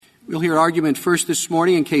We'll hear argument first this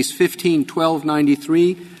morning in Case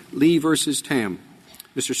 15-1293, Lee versus Tam.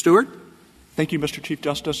 Mr. Stewart. Thank you, Mr. Chief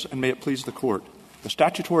Justice, and may it please the Court. The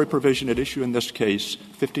statutory provision at issue in this case,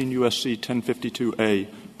 15 U.S.C. 1052A,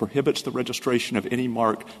 prohibits the registration of any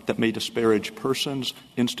mark that may disparage persons,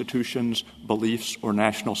 institutions, beliefs, or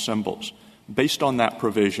national symbols. Based on that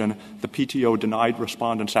provision, the PTO denied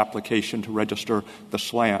respondents' application to register the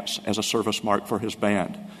slants as a service mark for his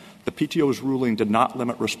band. The PTO's ruling did not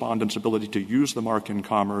limit respondents' ability to use the mark in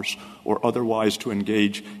commerce or otherwise to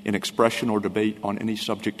engage in expression or debate on any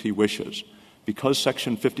subject he wishes. Because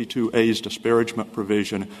Section 52A's disparagement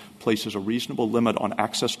provision places a reasonable limit on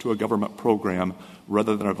access to a government program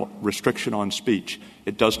rather than a restriction on speech,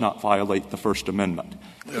 it does not violate the First Amendment.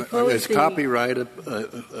 Is copyright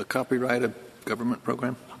a government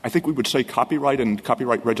program? I think we would say copyright and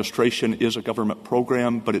copyright registration is a government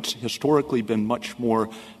program, but it's historically been much more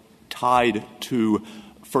tied to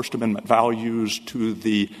First Amendment values, to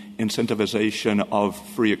the incentivization of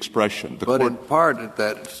free expression. But in part,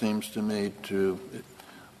 that seems to me to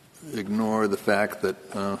ignore the fact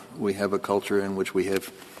that we have a culture in which we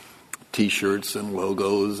have T-shirts and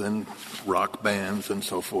logos and rock bands and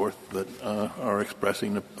so forth that are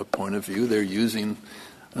expressing a point of view. They're using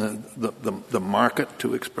the market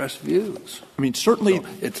to express views. I mean, certainly,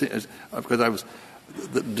 so because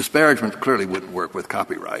the disparagement clearly wouldn't work with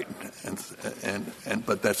copyright,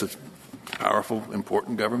 but that's a powerful,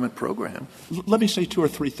 important government program. Let me say two or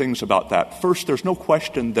three things about that. First, there's no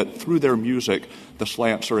question that through their music, the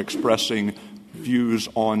slants are expressing views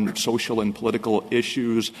on social and political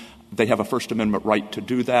issues. They have a First Amendment right to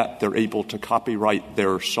do that. They're able to copyright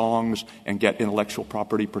their songs and get intellectual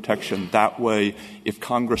property protection that way. If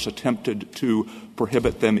Congress attempted to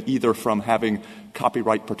prohibit them either from having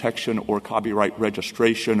copyright protection or copyright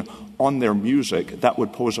registration on their music, that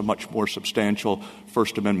would pose a much more substantial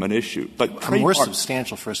First Amendment issue. But a more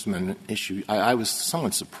substantial First Amendment issue, I was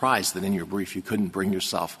somewhat surprised that in your brief you couldn't bring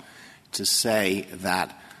yourself to say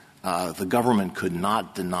that the government could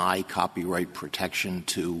not deny copyright protection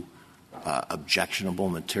to objectionable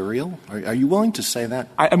material. Are you willing to say that?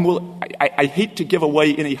 I hate to give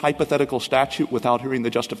away any hypothetical statute without hearing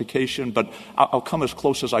the justification, but I'll come as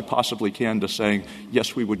close as I possibly can to saying,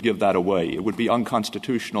 yes, we would give that away. It would be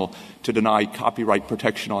unconstitutional to deny copyright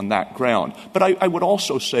protection on that ground. But I would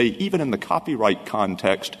also say, even in the copyright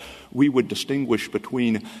context, we would distinguish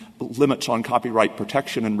between limits on copyright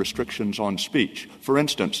protection and restrictions on speech. For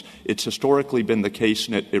instance, it's historically been the case,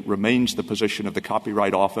 and it remains the position of the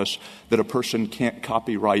Copyright Office, that a person can't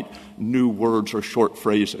copyright new words or short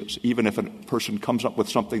phrases, even if a person comes up with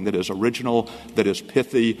something that is original, that is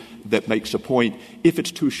pithy, that makes a point. If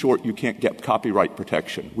it's too short, you can't get copyright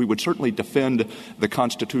protection. We would certainly defend the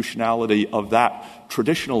constitutionality of that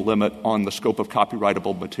traditional limit on the scope of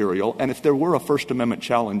copyrightable material. And if there were a First Amendment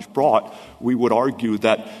challenge brought, we would argue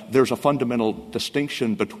that there's a fundamental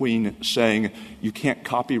distinction between saying you can't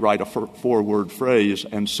copyright a four-word phrase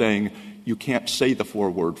and saying you can't say the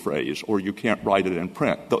four-word phrase or you can't write it in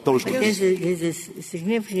print. There's a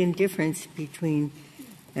significant difference between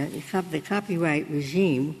the copyright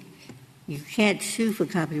regime. You can't sue for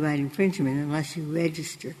copyright infringement unless you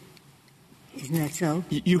register. Isn't that so?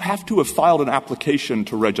 You have to have filed an application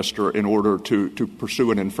to register in order to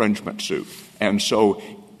pursue an infringement suit. And so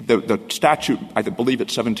the statute, I believe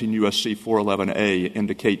it's 17 U.S.C. 411A,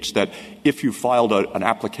 indicates that if you filed an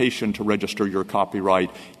application to register your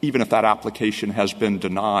copyright, even if that application has been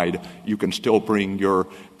denied, you can still bring your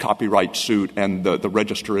copyright suit, and the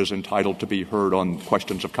register is entitled to be heard on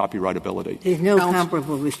questions of copyrightability. There's no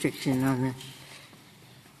comparable restriction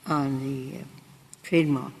on the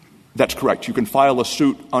trademark. That's correct. You can file a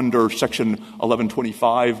suit under Section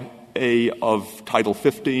 1125A of Title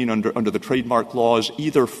 15 under the trademark laws,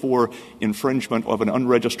 either for infringement of an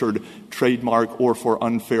unregistered trademark or for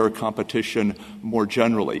unfair competition more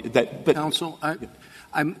generally. Counsel,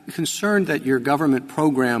 I'm concerned that your government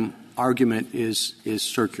program argument is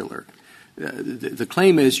circular. The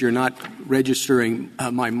claim is you're not registering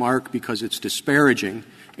my mark because it's disparaging,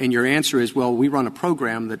 and your answer is, well, we run a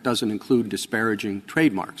program that doesn't include disparaging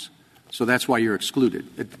trademarks. So that's why you're excluded.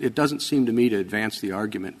 It doesn't seem to me to advance the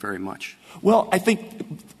argument very much. Well, I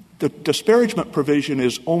think the disparagement provision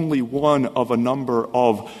is only one of a number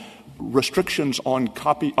of restrictions on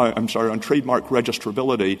on trademark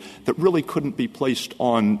registrability that really couldn't be placed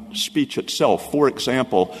on speech itself. For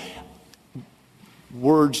example,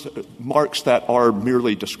 marks that are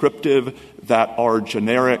merely descriptive, that are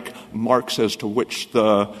generic, marks as to which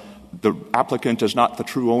the applicant is not the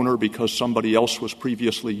true owner because somebody else was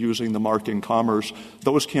previously using the mark in commerce,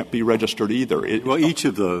 those can't be registered either. Well, each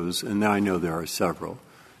of those, and now I know there are several,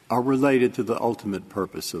 are related to the ultimate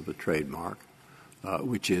purpose of the trademark,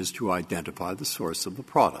 which is to identify the source of the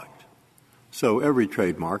product. So every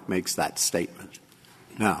trademark makes that statement.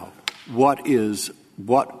 Now, what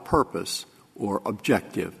purpose or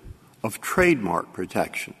objective of trademark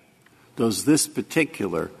protection does this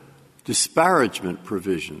particular disparagement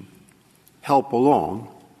provision help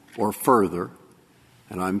along or further?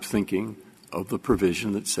 And I'm thinking of the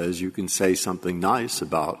provision that says you can say something nice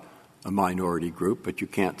about a minority group, but you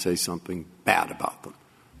can't say something bad about them.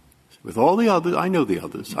 With all the others, I know the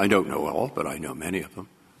others. I don't know all, but I know many of them.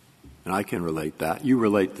 And I can relate that. You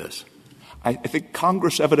relate this. I think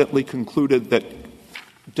Congress evidently concluded that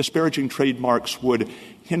disparaging trademarks would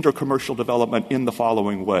hinder commercial development in the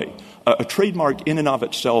following way. A trademark in and of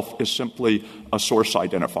itself is simply a source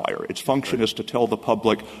identifier. Its function is to tell the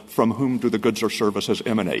public from whom do the goods or services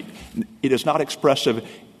emanate. It is not expressive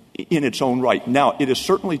in its own right. Now, it is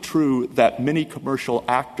certainly true that many commercial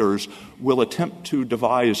actors will attempt to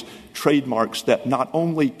devise trademarks that not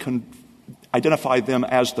only identify them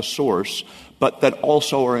as the source, but that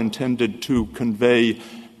also are intended to convey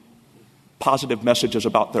positive messages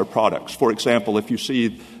about their products. For example, if you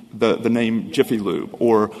see the name Jiffy Lube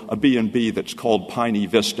or a B&B that's called Piney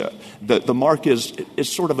Vista, the mark is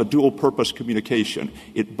sort of a dual-purpose communication.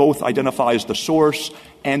 It both identifies the source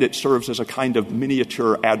and it serves as a kind of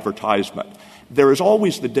miniature advertisement. There is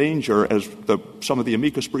always the danger, as some of the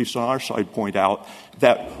amicus briefs on our side point out,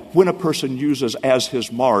 that when a person uses as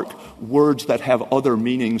his mark words that have other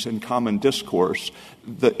meanings in common discourse,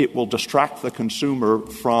 that it will distract the consumer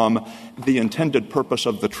from the intended purpose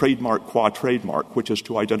of the trademark qua trademark, which is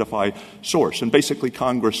to identify source. And basically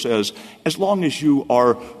Congress says, as long as you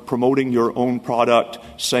are promoting your own product,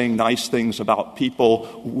 saying nice things about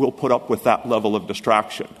people, we'll put up with that level of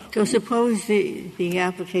distraction. So suppose the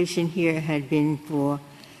application here had been for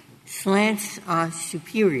slants are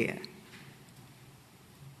superior.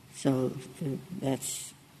 So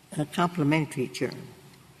that's a complementary term.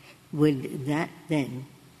 Would that then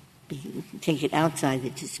take it outside the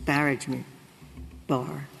disparagement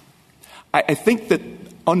bar? I think that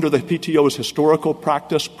under the PTO's historical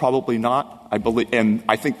practice, probably not. And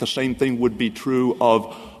I think the same thing would be true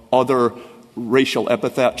of other racial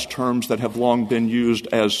epithets, terms that have long been used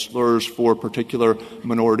as slurs for particular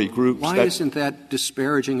minority groups. Why isn't that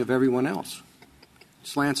disparaging of everyone else?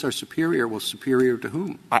 Slants are superior. Well, superior to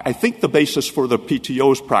whom? I think the basis for the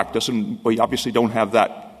PTO's practice, and we obviously don't have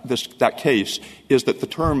that case, is that the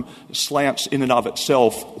term slants in and of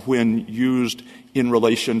itself, when used in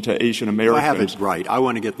relation to Asian Americans. I have it right. I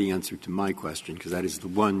want to get the answer to my question, because that is the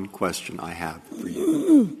one question I have for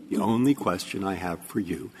you. The only question I have for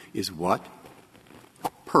you is what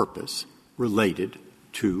purpose related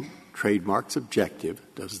to trademark's objective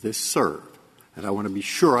does this serve? And I want to be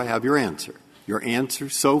sure I have your answer. Your answer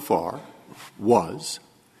so far was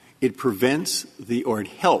it prevents or it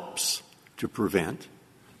helps to prevent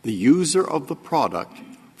the user of the product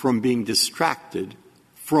from being distracted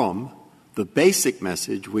from the basic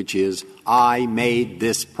message, which is, I made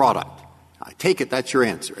this product. I take it that's your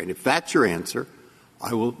answer. And if that's your answer,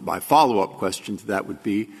 my follow-up question to that would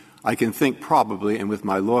be, I can think probably, and with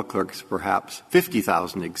my law clerks perhaps,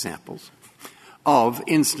 50,000 examples of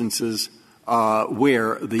instances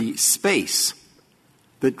where the space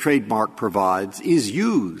that trademark provides is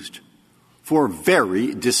used for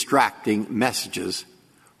very distracting messages,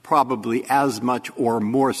 probably as much or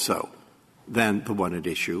more so than the one at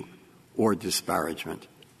issue or disparagement.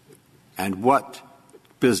 And what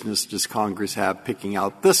business does Congress have picking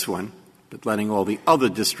out this one but letting all the other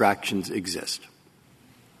distractions exist?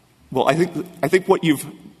 Well, I think what you've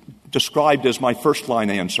described as my first line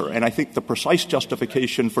answer, and I think the precise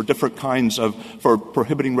justification for for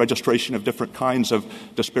prohibiting registration of different kinds of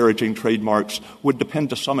disparaging trademarks would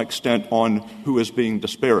depend to some extent on who is being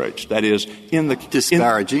disparaged. That is,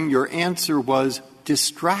 disparaging. Your answer was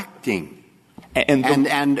distracting.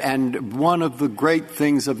 And one of the great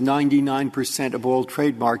things of 99% of all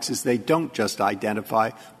trademarks is they don't just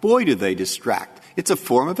identify. Boy, do they distract. It's a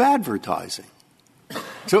form of advertising.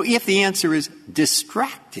 So if the answer is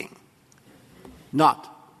distracting,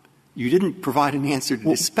 you didn't provide an answer to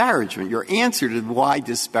disparagement. Your answer to why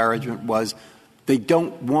disparagement was they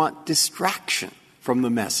don't want distraction from the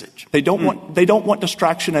message. They don't want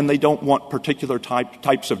distraction, and they don't want particular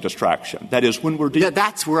types of distraction. That is, when we're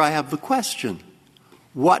that's where I have the question.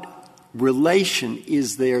 What relation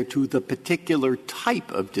is there to the particular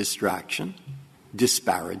type of distraction,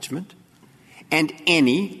 disparagement, and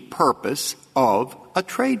any purpose of a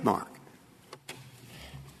trademark?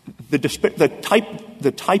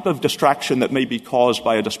 The type of distraction that may be caused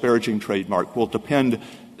by a disparaging trademark will depend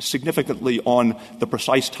significantly on the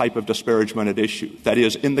precise type of disparagement at issue. That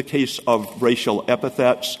is, in the case of racial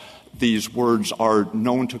epithets, these words are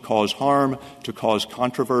known to cause harm, to cause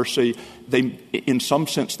controversy. In some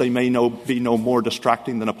sense, they may be no more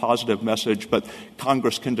distracting than a positive message, but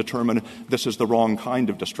Congress can determine this is the wrong kind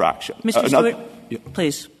of distraction. Mr. Stewart,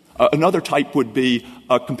 please. Another type would be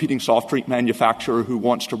a competing soft drink manufacturer who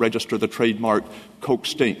wants to register the trademark Coke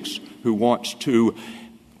Stinks, who wants to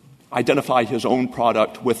identify his own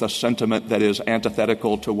product with a sentiment that is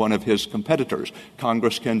antithetical to one of his competitors.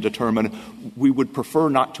 Congress can determine we would prefer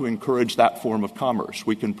not to encourage that form of commerce.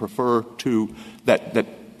 We can prefer to that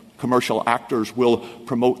commercial actors will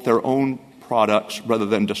promote their own products rather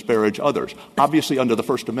than disparage others. Obviously, under the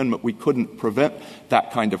First Amendment, we couldn't prevent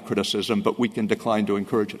that kind of criticism, but we can decline to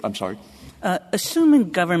encourage it. I'm sorry.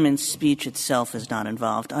 Assuming government speech itself is not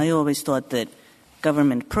involved, I always thought that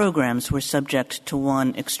government programs were subject to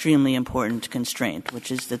one extremely important constraint,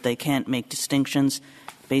 which is that they can't make distinctions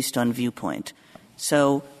based on viewpoint.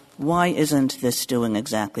 So why isn't this doing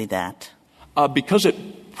exactly that? Because it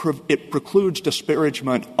precludes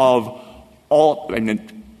disparagement of all,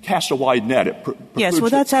 casts a wide net. Yes, well,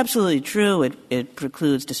 that's absolutely true. It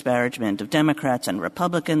precludes disparagement of Democrats and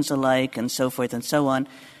Republicans alike and so forth and so on.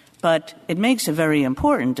 But it makes a very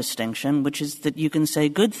important distinction, which is that you can say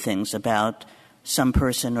good things about some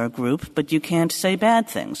person or group, but you can't say bad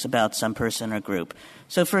things about some person or group.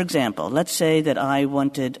 So, for example, let's say that I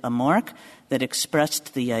wanted a mark that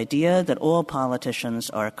expressed the idea that all politicians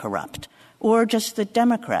are corrupt, or just that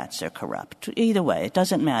Democrats are corrupt. Either way, it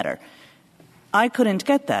doesn't matter. I couldn't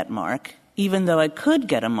get that mark, even though I could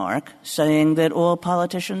get a mark saying that all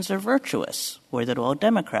politicians are virtuous or that all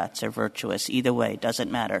Democrats are virtuous. Either way, it doesn't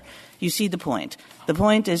matter. You see the point. The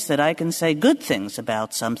point is that I can say good things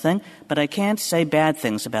about something, but I can't say bad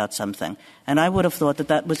things about something. And I would have thought that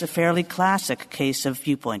that was a fairly classic case of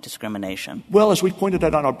viewpoint discrimination. Well, as we pointed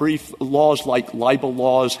out on our brief, laws like libel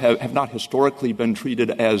laws have not historically been treated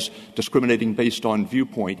as discriminating based on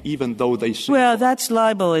viewpoint, even though they seem— Well,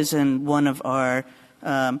 libel is in one of our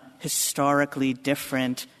historically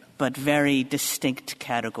different but very distinct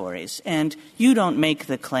categories. And you don't make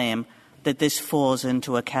the claim that this falls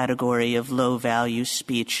into a category of low-value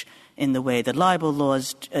speech in the way that libel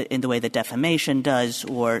laws, in the way that defamation does,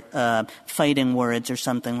 or fighting words or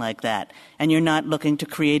something like that. And you're not looking to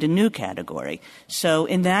create a new category. So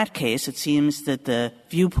in that case, it seems that the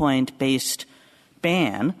viewpoint-based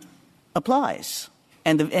ban applies.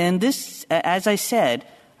 And this, as I said,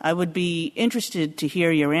 I would be interested to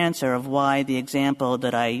hear your answer of why the example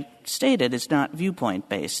that I stated is not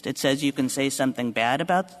viewpoint-based. It says you can say something good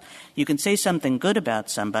about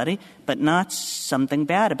somebody, but not something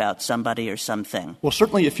bad about somebody or something. Well,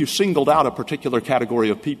 certainly if you singled out a particular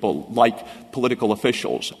category of people, like political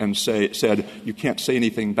officials, and said you can't say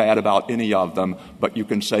anything bad about any of them, but you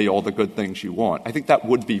can say all the good things you want, I think that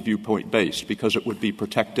would be viewpoint-based because it would be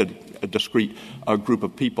protected a discrete group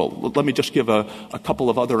of people. Let me just give a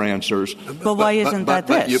couple of other answers. But why isn't that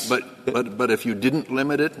this? But if you didn't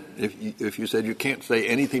limit it, if you said you can't say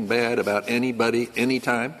anything bad about anybody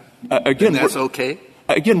anytime, then that's okay?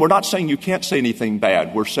 Again, we're not saying you can't say anything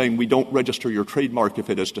bad. We're saying we don't register your trademark if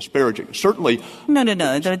it is disparaging. Certainly. No.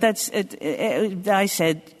 That's it. I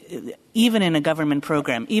said even in a government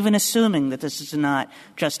program, even assuming that this is not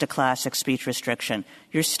just a classic speech restriction,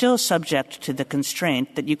 you're still subject to the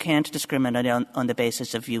constraint that you can't discriminate on the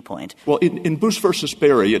basis of viewpoint. Well, in Boose versus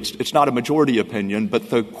Berry, it's not a majority opinion, but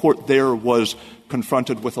the court there was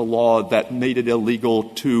confronted with a law that made it illegal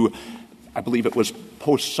to, I believe it was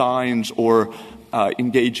post signs or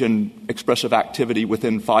engage in expressive activity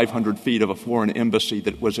within 500 feet of a foreign embassy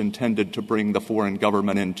that was intended to bring the foreign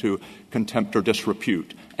government into contempt or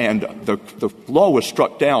disrepute. And the law was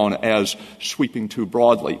struck down as sweeping too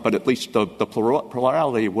broadly, but at least the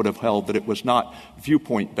plurality would have held that it was not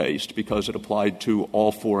viewpoint-based because it applied to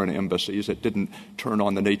all foreign embassies. It didn't turn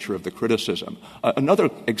on the nature of the criticism. Another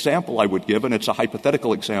example I would give, and it's a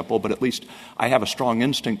hypothetical example, but at least I have a strong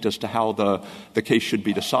instinct as to how the case should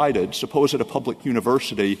be decided. Suppose at a public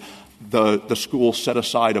university, the school set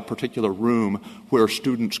aside a particular room where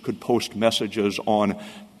students could post messages on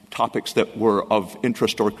topics that were of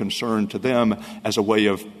interest or concern to them as a way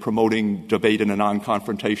of promoting debate in a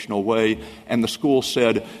non-confrontational way. And the school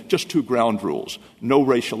said just two ground rules: no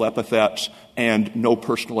racial epithets and no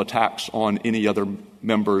personal attacks on any other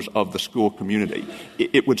members of the school community.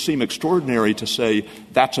 It would seem extraordinary to say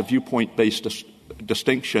that's a viewpoint-based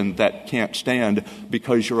distinction that can't stand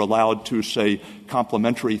because you're allowed to say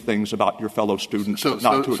complimentary things about your fellow students. So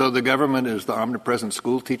the government is the omnipresent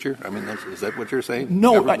school teacher? I mean, is that what you're saying?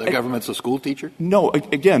 No. The government's a school teacher? No.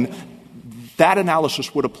 Again, that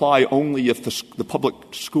analysis would apply only if the public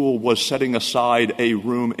school was setting aside a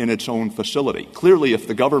room in its own facility. Clearly, if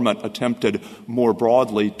the government attempted more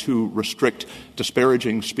broadly to restrict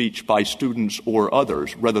disparaging speech by students or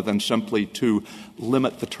others, rather than simply to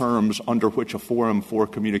limit the terms under which a forum for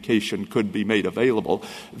communication could be made available,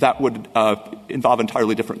 that would involve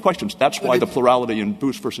entirely different questions. That's why the plurality in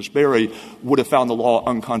Boose versus Berry would have found the law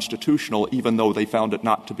unconstitutional, even though they found it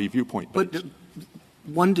not to be viewpoint-based. But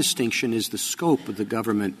one distinction is the scope of the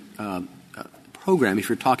government program. If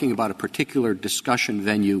you're talking about a particular discussion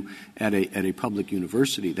venue at a public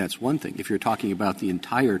university, that's one thing. If you're talking about the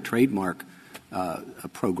entire trademark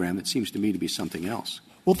program, it seems to me to be something else.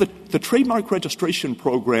 Well, the trademark registration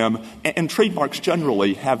program and trademarks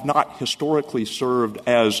generally have not historically served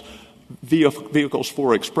as vehicles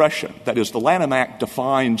for expression. That is, the Lanham Act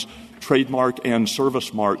defines trademark and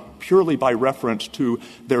service mark purely by reference to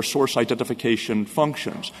their source identification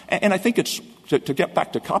functions. And I think it's, to get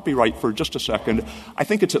back to copyright for just a second, I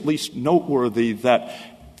think it's at least noteworthy that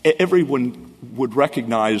everyone would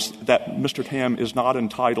recognize that Mr. Tam is not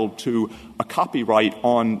entitled to a copyright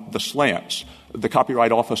on the slants. The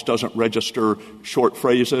Copyright Office doesn't register short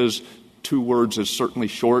phrases. 2 words is certainly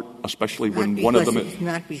short, especially when one of them is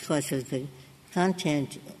not because of the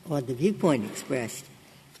content or the viewpoint expressed.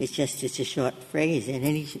 It's just it's a short phrase, and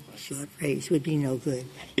any short phrase would be no good.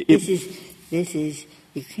 This is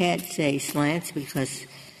you can't say slants because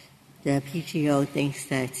the PTO thinks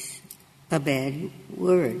that's a bad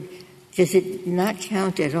word. Does it not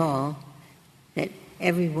count at all that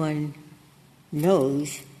everyone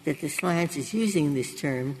knows that the slants is using this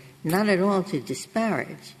term not at all to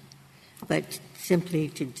disparage, but simply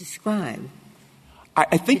to describe?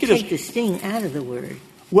 I think to it take the sting out of the word.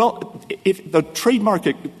 Well, if the trademark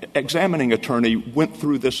examining attorney went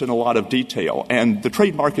through this in a lot of detail, and the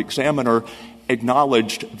trademark examiner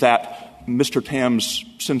acknowledged that Mr. Tam's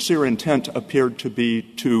sincere intent appeared to be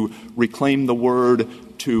to reclaim the word,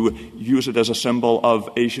 to use it as a symbol of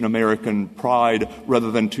Asian American pride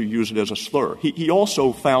rather than to use it as a slur. He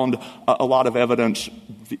also found a lot of evidence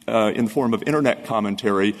in the form of Internet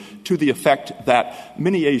commentary to the effect that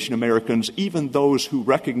many Asian Americans, even those who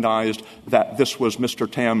recognized that this was Mr.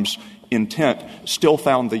 Tam's intent, still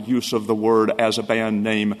found the use of the word as a band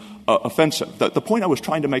name offensive. The point I was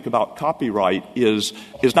trying to make about copyright is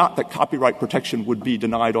not that copyright protection would be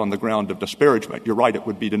denied on the ground of disparagement. You're right, it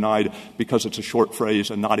would be denied because it's a short phrase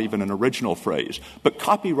and not even an original phrase. But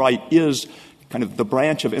copyright is kind of the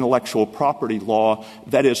branch of intellectual property law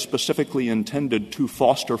that is specifically intended to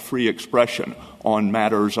foster free expression on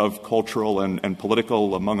matters of cultural and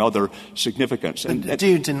political, among other significance. And do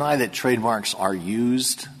you deny that trademarks are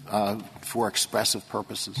used for expressive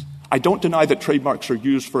purposes? I don't deny that trademarks are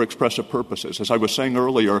used for expressive purposes. As I was saying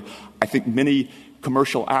earlier, I think many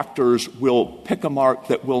commercial actors will pick a mark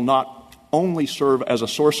that will not only serve as a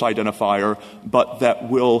source identifier, but that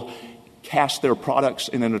will cast their products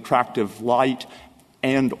in an attractive light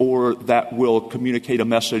and or that will communicate a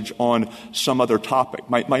message on some other topic.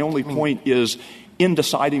 My only point is, in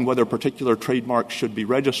deciding whether a particular trademark should be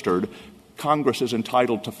registered, Congress is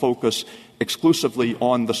entitled to focus exclusively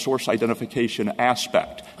on the source identification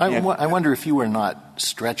aspect. I wonder if you were not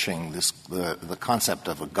stretching the concept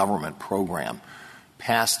of a government program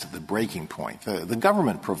past the breaking point. The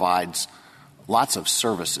government provides lots of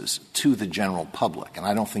services to the general public, and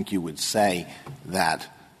I don't think you would say that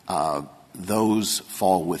those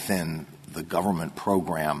fall within the government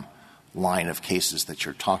program line of cases that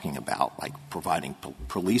you're talking about, like providing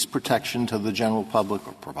police protection to the general public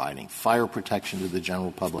or providing fire protection to the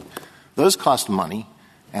general public. Those cost money,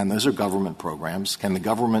 and those are government programs. Can the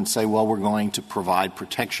government say, well, we're going to provide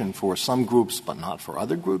protection for some groups but not for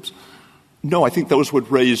other groups? No, I think those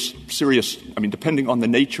would raise serious, depending on the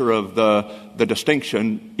nature of the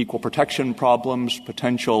distinction, equal protection problems,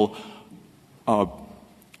 potential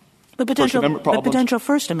potential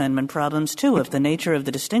First Amendment problems, too, if the nature of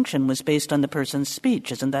the distinction was based on the person's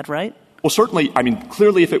speech. Isn't that right? Well, certainly,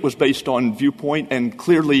 clearly if it was based on viewpoint, and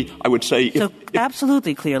clearly I would say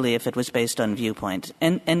absolutely clearly if it was based on viewpoint.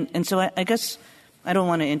 And so I guess I don't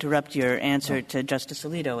want to interrupt your answer to Justice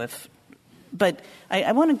Alito, but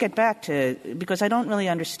I want to get back to, because I don't really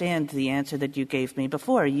understand the answer that you gave me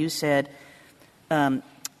before. You said a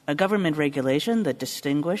government regulation that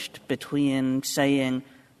distinguished between saying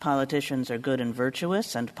politicians are good and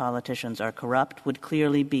virtuous and politicians are corrupt would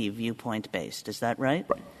clearly be viewpoint-based. Is that right?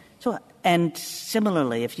 Right. So, and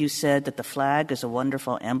similarly, if you said that the flag is a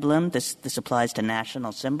wonderful emblem, this applies to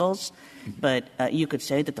national symbols, but you could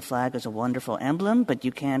say that the flag is a wonderful emblem, but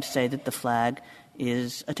you can't say that the flag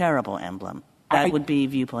is a terrible emblem. That would be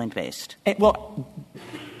viewpoint-based. Well,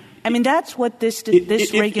 I mean, that's what this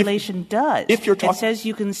regulation does. If you're it says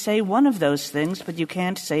you can say one of those things, but you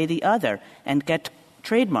can't say the other and get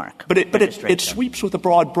trademark. But it sweeps with a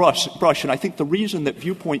broad brush, and I think the reason that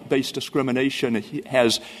viewpoint-based discrimination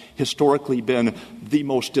has historically been the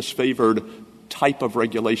most disfavored type of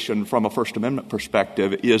regulation from a First Amendment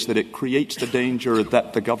perspective is that it creates the danger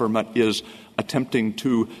that the government is attempting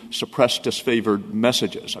to suppress disfavored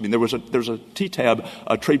messages. I mean, there's a TTAB,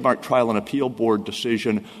 a Trademark Trial and Appeal Board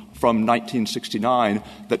decision from 1969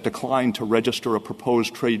 that declined to register a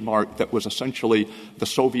proposed trademark that was essentially the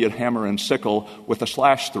Soviet hammer and sickle with a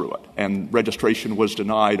slash through it. And registration was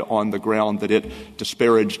denied on the ground that it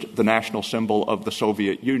disparaged the national symbol of the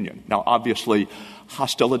Soviet Union. Now, obviously,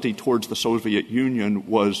 hostility towards the Soviet Union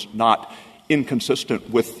was not inconsistent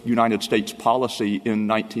with United States policy in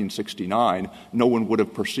 1969. No one would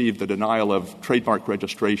have perceived the denial of trademark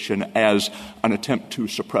registration as an attempt to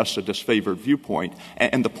suppress a disfavored viewpoint.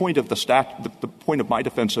 And the point of the point of my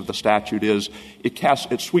defense of the statute is it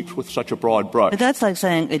sweeps with such a broad brush. But that's like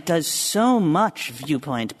saying it does so much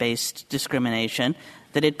viewpoint-based discrimination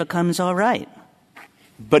that it becomes all right.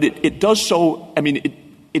 But it does so, I mean,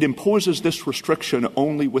 it imposes this restriction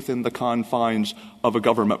only within the confines of a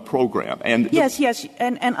government program. And yes,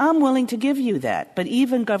 and I'm willing to give you that. But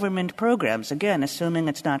even government programs, again, assuming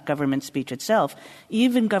it's not government speech itself,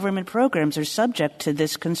 even government programs are subject to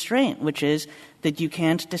this constraint, which is that you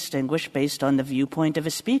can't distinguish based on the viewpoint of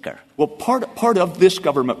a speaker. Well, part of this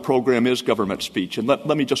government program is government speech. And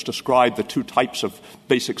let me just describe the two types of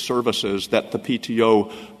basic services that the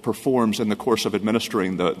PTO performs in the course of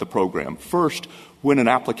administering the program. First, when an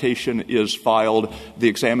application is filed, the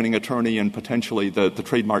examining attorney and potentially the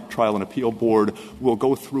Trademark Trial and Appeal Board will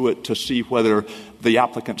go through it to see whether the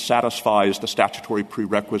applicant satisfies the statutory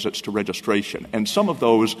prerequisites to registration. And some of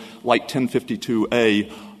those, like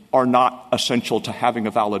 1052A, are not essential to having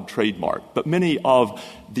a valid trademark. But many of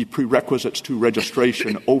the prerequisites to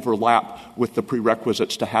registration overlap with the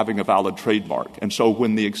prerequisites to having a valid trademark. And so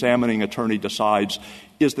when the examining attorney decides,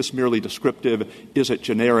 is this merely descriptive? Is it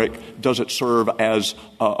generic? Does it serve as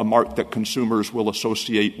a mark that consumers will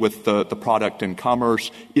associate with the product in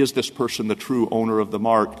commerce? Is this person the true owner of the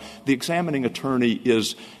mark? The examining attorney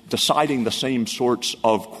is deciding the same sorts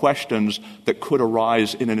of questions that could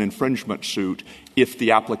arise in an infringement suit if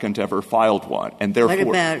the applicant ever filed one. And therefore,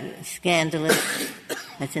 what about scandalous?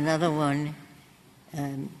 That's another one.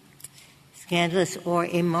 Scandalous or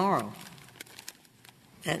immoral.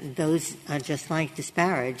 Those are just like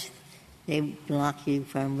disparage. They block you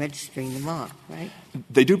from registering the mark, right?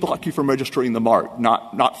 They do block you from registering the mark,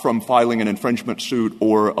 not from filing an infringement suit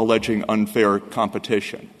or alleging unfair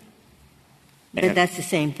competition. But and that's the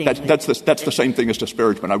same thing. That's the same thing as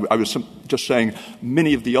disparagement. I was just saying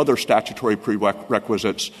many of the other statutory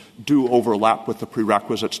prerequisites do overlap with the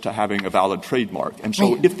prerequisites to having a valid trademark. And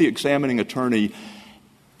so if the examining attorney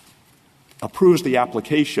approves the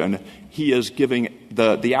application, he is giving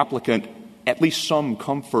the applicant at least some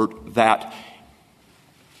comfort that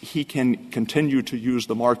he can continue to use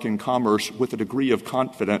the mark in commerce with a degree of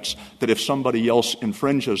confidence that if somebody else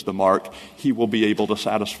infringes the mark, he will be able to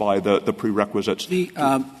satisfy the prerequisites.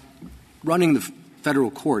 Running the federal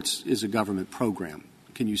courts is a government program.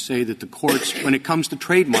 Can you say that the courts, when it comes to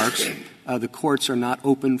trademarks, the courts are not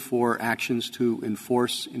open for actions to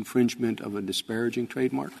enforce infringement of a disparaging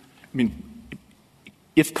trademark? I mean,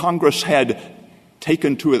 if Congress had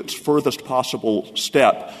taken to its furthest possible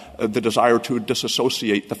step the desire to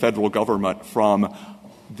disassociate the federal government from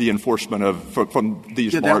the enforcement from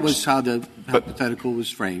these marks. That was how the hypothetical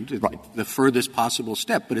was framed, right. The furthest possible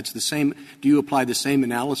step. But it's the same. Do you apply the same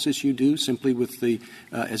analysis you do simply with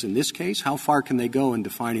as in this case? How far can they go in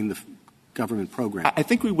defining the government program? I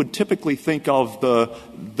think we would typically think of the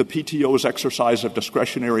PTO's exercise of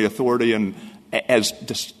discretionary authority and as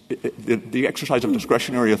the exercise of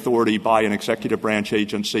discretionary authority by an executive branch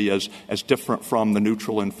agency as different from the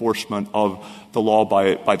neutral enforcement of the law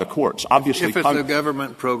by the courts. Obviously, if it's a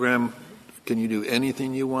government program, can you do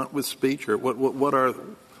anything you want with speech, or what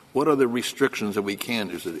are the restrictions that we can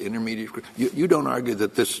do? Is it intermediate? You don't argue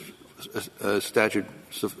that this statute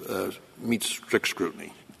meets strict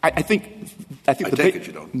scrutiny. I think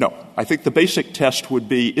you don't. No. I think the basic test would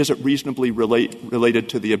be, is it reasonably related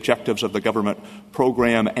to the objectives of the government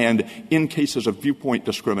program? And in cases of viewpoint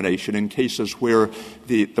discrimination, in cases where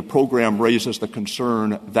the program raises the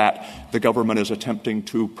concern that the government is attempting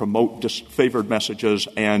to promote disfavored messages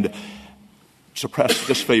and suppress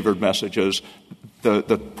disfavored messages,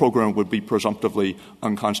 the program would be presumptively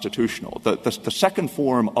unconstitutional. The second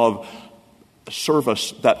form of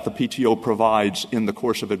service that the PTO provides in the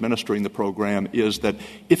course of administering the program is that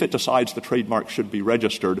if it decides the trademark should be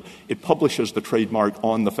registered, it publishes the trademark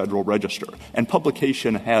on the Federal Register. And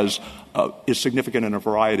publication is significant in a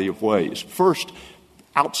variety of ways. First,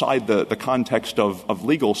 outside the context of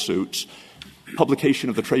legal suits, publication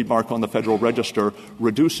of the trademark on the Federal Register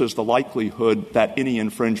reduces the likelihood that any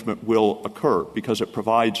infringement will occur because it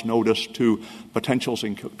provides notice to potential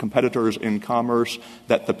competitors in commerce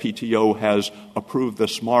that the PTO has approved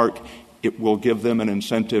this mark. It will give them an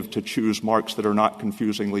incentive to choose marks that are not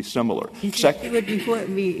confusingly similar. Because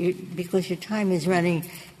your time is running,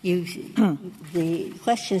 the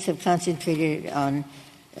questions have concentrated on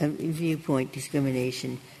viewpoint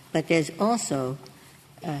discrimination, but there's also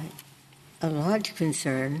a large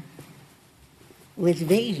concern with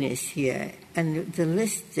vagueness here, and the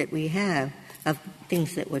list that we have of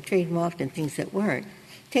things that were trademarked and things that weren't.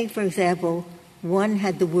 Take, for example, one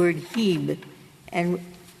had the word Hebe, and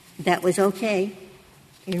that was okay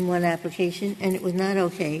in one application, and it was not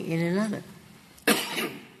okay in another.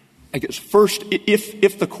 I guess first,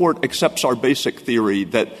 if the Court accepts our basic theory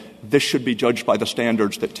that this should be judged by the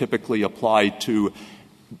standards that typically apply to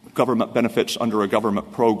government benefits under a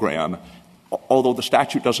government program, although the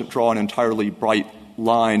statute doesn't draw an entirely bright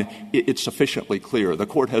line, it's sufficiently clear. The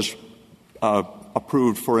Court has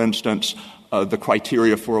approved, for instance, the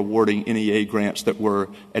criteria for awarding NEA grants that were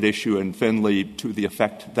at issue in Finley to the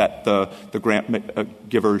effect that the grant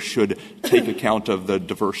givers should take account of the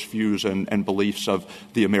diverse views and beliefs of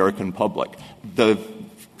the American public. The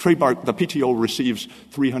PTO receives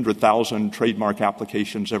 300,000 trademark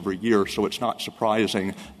applications every year, so it's not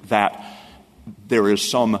surprising that there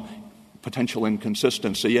is some potential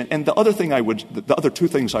inconsistency. And the other two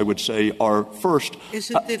things I would say are, first,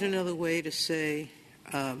 isn't it another way to say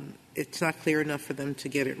it's not clear enough for them to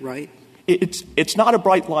get it right? It's not a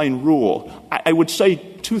bright line rule. I would say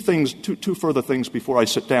two further things before I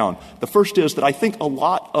sit down. The first is that I think a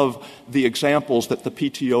lot of the examples that the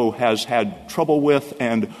PTO has had trouble with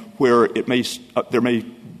and where there may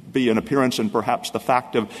be an appearance and perhaps the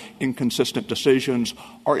fact of inconsistent decisions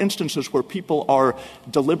are instances where people are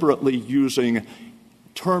deliberately using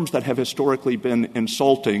terms that have historically been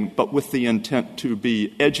insulting, but with the intent to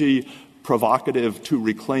be edgy, provocative, to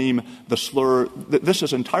reclaim the slur. This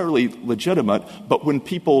is entirely legitimate, but when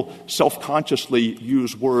people self-consciously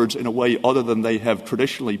use words in a way other than they have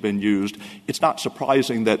traditionally been used, it's not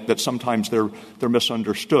surprising that sometimes they're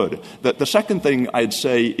misunderstood. The second thing I'd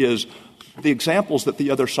say is the examples that the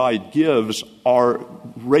other side gives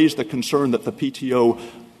raise the concern that the PTO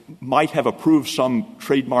might have approved some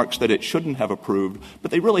trademarks that it shouldn't have approved,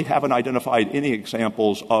 but they really haven't identified any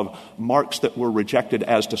examples of marks that were rejected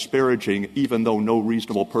as disparaging, even though no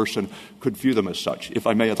reasonable person could view them as such. If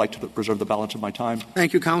I may, I'd like to preserve the balance of my time.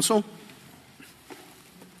 Thank you, counsel.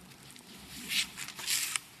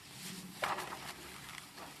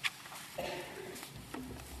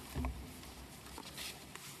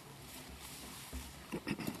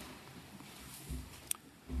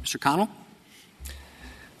 Mr. Connell.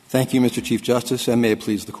 Thank you, Mr. Chief Justice, and may it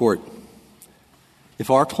please the Court. If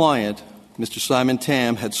our client, Mr. Simon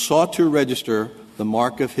Tam, had sought to register the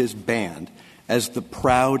mark of his band as the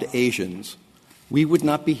Proud Asians, we would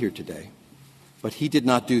not be here today. But he did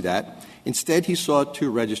not do that. Instead, he sought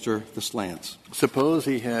to register the slants. Suppose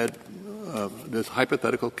he had this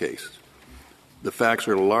hypothetical case. The facts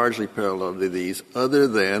are largely parallel to these, other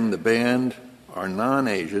than the band are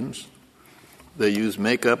non-Asians. They use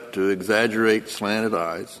makeup to exaggerate slanted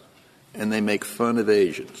eyes, and they make fun of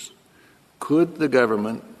Asians. Could the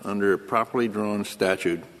government, under a properly drawn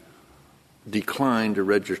statute, decline to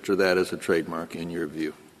register that as a trademark, in your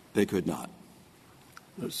view? They could not.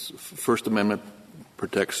 The First Amendment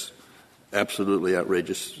protects absolutely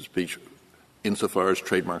outrageous speech insofar as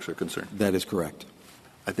trademarks are concerned. That is correct.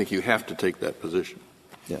 I think you have to take that position.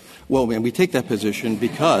 Yeah. Well, and we take that position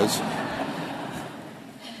because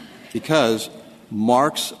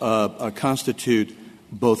marks constitute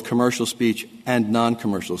both commercial speech and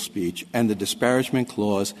non-commercial speech, and the disparagement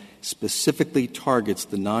clause specifically targets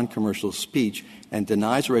the non-commercial speech and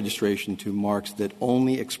denies registration to marks that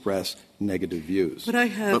only express negative views.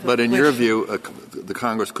 But in your view, the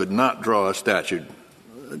Congress could not draw a statute,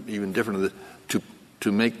 even different,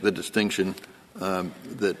 to make the distinction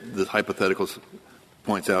that the hypotheticals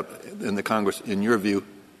points out, and the Congress, in your view,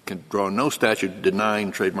 can draw no statute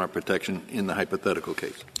denying trademark protection in the hypothetical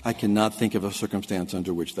case. I cannot think of a circumstance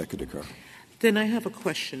under which that could occur. Then I have a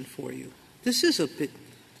question for you. This is a bit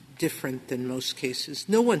different than most cases.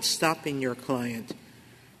 No one's stopping your client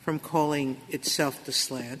from calling itself the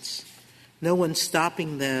slants. No one's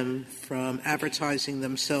stopping them from advertising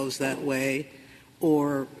themselves that way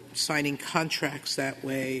or signing contracts that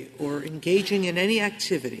way or engaging in any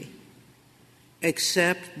activity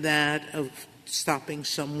except that of stopping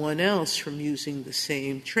someone else from using the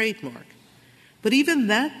same trademark. But even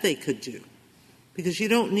that they could do, because you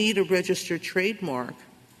don't need a registered trademark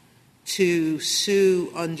to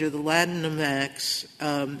sue under the Lanham Act's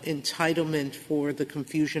entitlement for the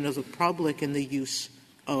confusion of the public in the use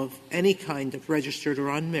of any kind of registered or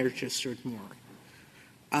unregistered mark.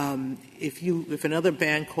 If another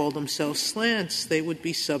band called themselves Slants, they would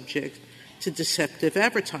be subject to deceptive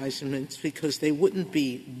advertisements because they wouldn't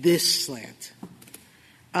be this slant.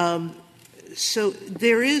 So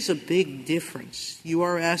there is a big difference. You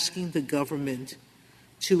are asking the government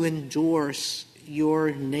to endorse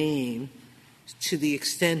your name to the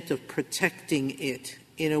extent of protecting it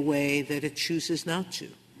in a way that it chooses not to.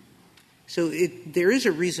 So there is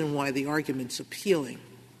a reason why the argument's appealing.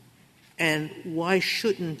 And why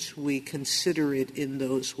shouldn't we consider it in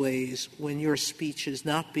those ways when your speech is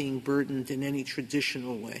not being burdened in any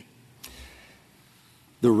traditional way?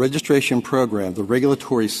 The registration program, the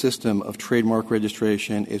regulatory system of trademark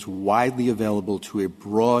registration, is widely available to a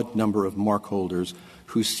broad number of mark holders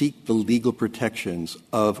who seek the legal protections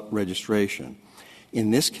of registration.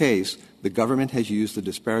 In this case, the government has used the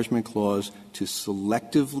disparagement clause to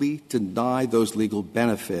selectively deny those legal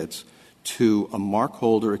benefits to a mark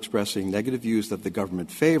holder expressing negative views that the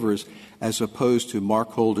government favors, as opposed to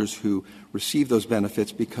mark holders who receive those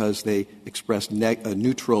benefits because they express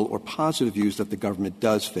neutral or positive views that the government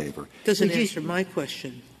does favor. Doesn't answer my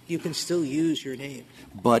question. You can still use your name.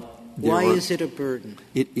 But why is it a burden?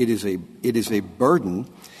 It is a burden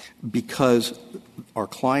because our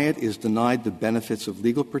client is denied the benefits of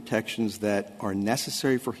legal protections that are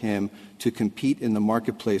necessary for him to compete in the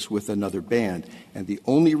marketplace with another band. And the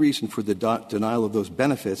only reason for the denial of those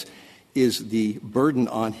benefits is the burden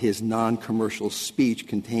on his non-commercial speech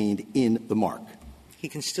contained in the mark. He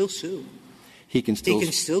can still sue. He can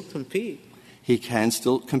still compete. He can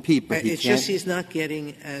still compete, but it's just he's not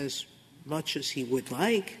getting as much as he would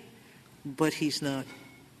like, but he's not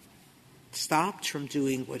stopped from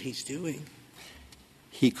doing what he's doing.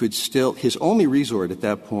 He could still — his only resort at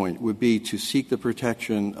that point would be to seek the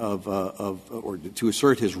protection of or to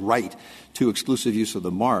assert his right to exclusive use of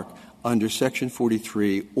the mark under Section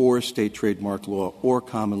 43 or state trademark law or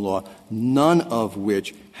common law, none of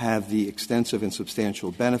which have the extensive and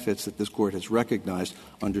substantial benefits that this Court has recognized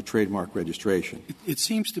under trademark registration. It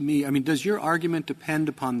seems to me — I mean, does your argument depend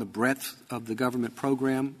upon the breadth of the government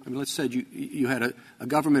program? I mean, let's say you had a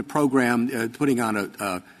government program putting on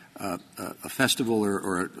a festival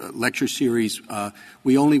or a lecture series.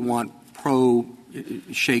 We only want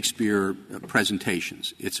pro-Shakespeare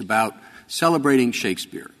presentations. It's about celebrating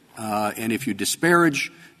Shakespeare. And if you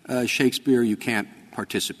disparage Shakespeare, you can't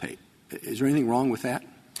participate. Is there anything wrong with that?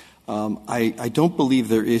 I don't believe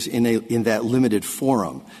there is in that limited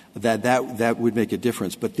forum that would make a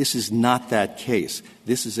difference. But this is not that case.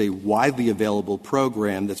 This is a widely available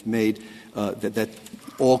program that's made that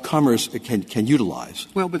all comers can utilize.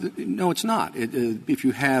 Well, but no, it's not. If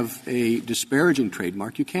you have a disparaging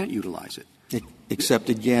trademark, you can't utilize it. Except,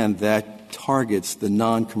 again, that targets the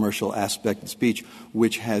non-commercial aspect of speech,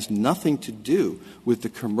 which has nothing to do with the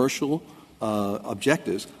commercial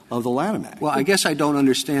objectives of the Lanham Act. Well, I guess I don't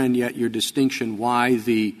understand yet your distinction why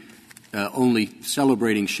the only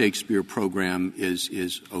celebrating Shakespeare program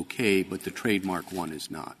is okay, but the trademark one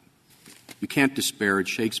is not. You can't disparage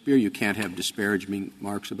Shakespeare. You can't have disparaging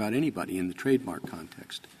marks about anybody in the trademark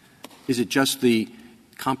context. Is it just the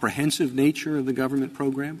comprehensive nature of the government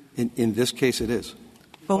program? In this case, it is.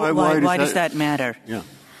 But why does that matter? Yeah.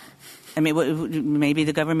 I mean, maybe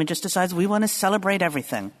the government just decides we want to celebrate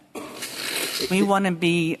everything. We want to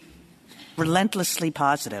be relentlessly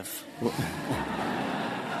positive.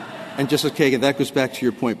 And Justice Kagan, that goes back to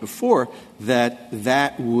your point before,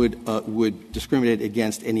 that would discriminate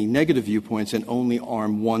against any negative viewpoints and only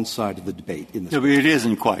arm one side of the debate. No, but it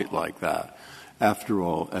isn't quite like that. After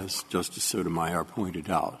all, as Justice Sotomayor pointed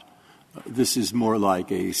out, this is more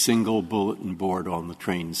like a single bulletin board on the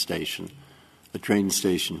train station, a train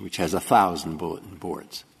station which has 1,000 bulletin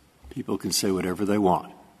boards. People can say whatever they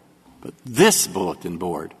want. But this bulletin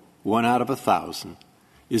board, 1 out of 1,000,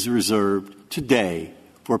 is reserved today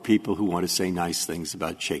for people who want to say nice things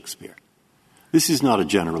about Shakespeare. This is not a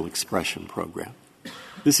general expression program.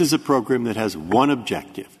 This is a program that has one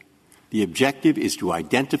objective. The objective is to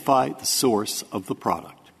identify the source of the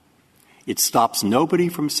product. It stops nobody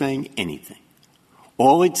from saying anything.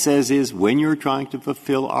 All it says is when you're trying to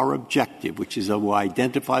fulfill our objective, which is to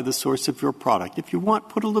identify the source of your product, if you want,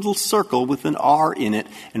 put a little circle with an R in it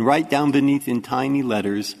and write down beneath in tiny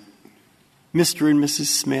letters, Mr. and Mrs.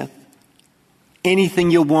 Smith, anything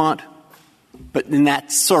you want, but in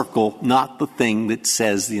that circle, not the thing that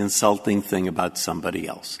says the insulting thing about somebody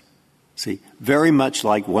else. See, very much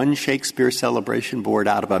like one Shakespeare celebration board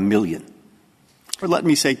out of 1 million. Or let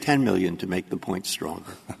me say 10 million to make the point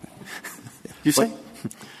stronger. You see?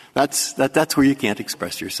 That's where you can't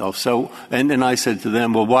express yourself. So, and I said to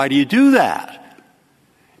them, well, why do you do that?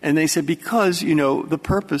 And they said, because, the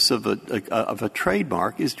purpose of a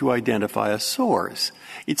trademark is to identify a source.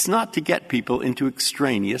 It's not to get people into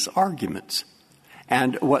extraneous arguments.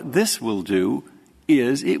 And what this will do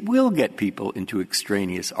is it will get people into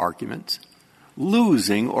extraneous arguments,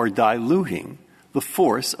 losing or diluting the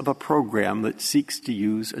force of a program that seeks to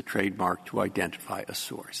use a trademark to identify a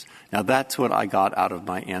source. Now, that's what I got out of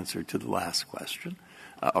my answer to the last question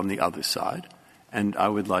on the other side, and I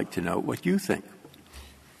would like to know what you think.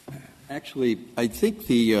 Actually, I think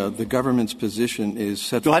the government's position is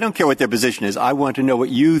set. No, I don't care what their position is. I want to know what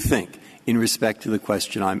you think in respect to the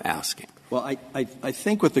question I'm asking. Well, I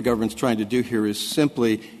think what the government's trying to do here is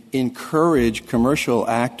simply encourage commercial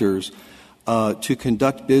actors to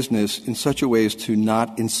conduct business in such a way as to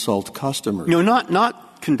not insult customers. No,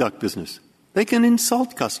 not conduct business. They can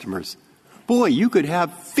insult customers. Boy, you could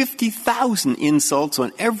have 50,000 insults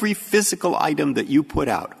on every physical item that you put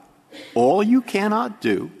out. All you cannot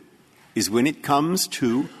do is when it comes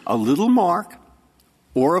to a little mark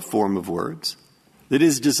or a form of words that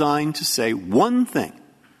is designed to say one thing.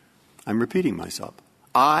 I'm repeating myself.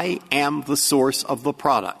 I am the source of the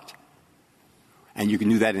product. And you can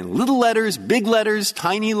do that in little letters, big letters,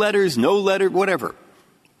 tiny letters, no letter, whatever.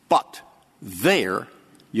 But there,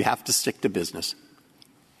 you have to stick to business.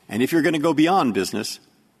 And if you're going to go beyond business,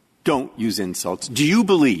 don't use insults. Do you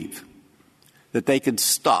believe that they could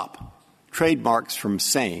stop trademarks from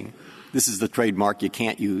saying, this is the trademark you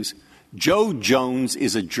can't use, Joe Jones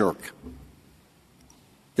is a jerk?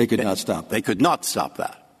 They could not stop that. They could not stop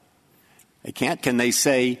that. They can't. Can they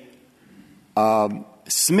say,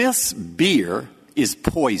 Smith's beer is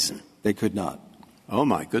poison? They could not. Oh,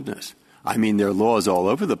 my goodness. I mean, there are laws all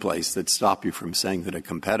over the place that stop you from saying that a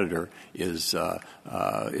competitor has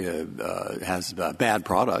bad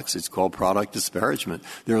products. It's called product disparagement.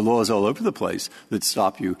 There are laws all over the place that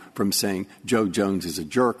stop you from saying Joe Jones is a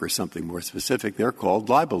jerk or something more specific. They're called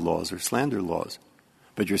libel laws or slander laws.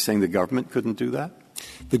 But you're saying the government couldn't do that?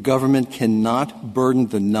 The government cannot burden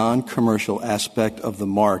the non-commercial aspect of the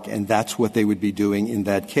mark, and that's what they would be doing in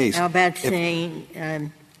that case. How about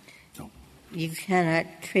saying you cannot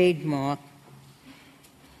trademark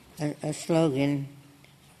a slogan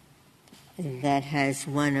that has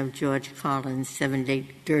one of George Carlin's 7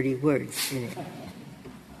 dirty words in it?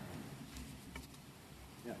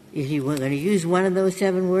 If you were going to use one of those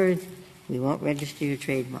 7 words, we won't register your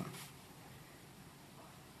trademark.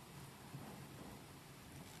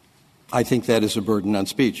 I think that is a burden on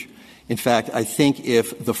speech. In fact, I think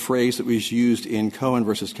if the phrase that was used in Cohen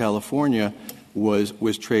versus California was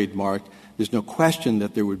trademarked, there's no question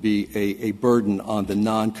that there would be a burden on the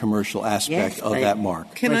non-commercial aspect of that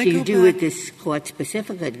mark. What you do with this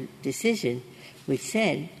court-specific decision, which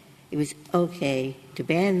said it was okay to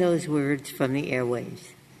ban those words from the airwaves.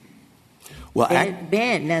 Well,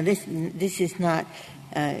 ban. Now, this is not,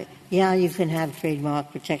 you can have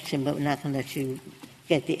trademark protection, but we're not going to let you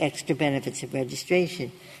get the extra benefits of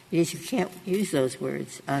registration. Because you can't use those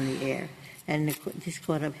words on the air. And this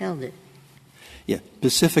court upheld it. Yeah.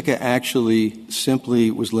 Pacifica actually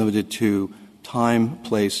simply was limited to time,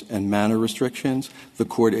 place, and manner restrictions. The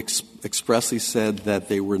court expressly said that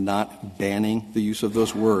they were not banning the use of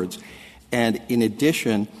those words. And in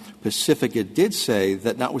addition, Pacifica did say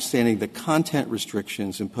that notwithstanding the content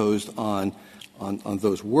restrictions imposed on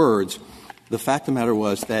those words, the fact of the matter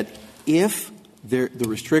was that if the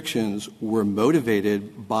restrictions were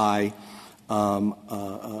motivated by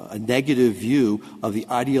a negative view of the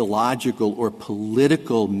ideological or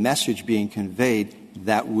political message being conveyed,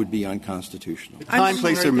 that would be unconstitutional. Time,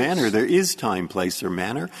 place, or manner. There is time, place, or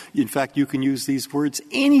manner. In fact, you can use these words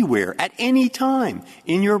anywhere, at any time,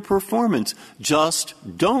 in your performance. Just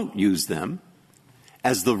don't use them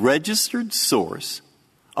as the registered source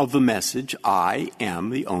of the message, I am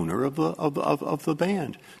the owner of the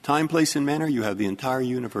band. Time, place, and manner, you have the entire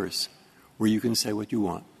universe where you can say what you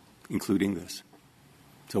want, including this.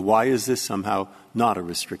 So why is this somehow not a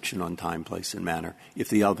restriction on time, place, and manner if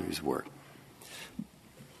the others were?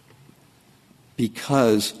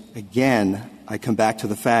 Because, again, I come back to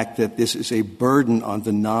the fact that this is a burden on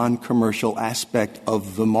the non-commercial aspect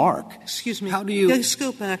of the mark. Excuse me. How do you — Let's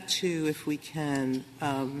go back to, if we can,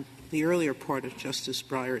 the earlier part of Justice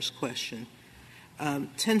Breyer's question.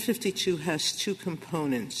 1052 has two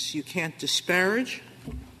components. You can't disparage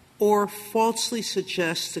or falsely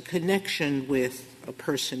suggest a connection with a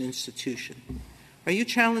person, institution. Are you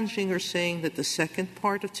challenging or saying that the second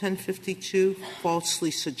part of 1052,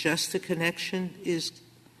 falsely suggests a connection, is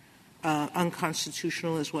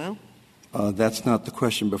unconstitutional as well? That's not the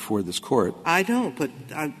question before this Court. I don't, but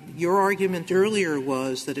your argument earlier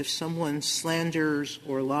was that if someone slanders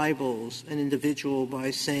or libels an individual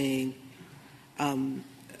by saying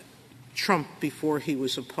Trump before he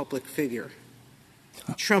was a public figure,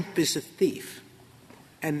 Trump is a thief,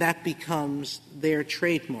 and that becomes their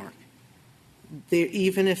trademark.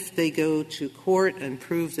 Even if they go to court and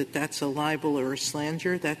prove that that's a libel or a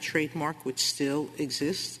slander, that trademark would still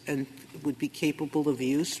exist and would be capable of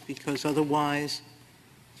use, because otherwise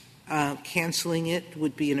canceling it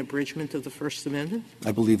would be an abridgment of the First Amendment?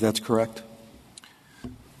 I believe that's correct.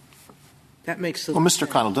 That makes the — Well, Mr.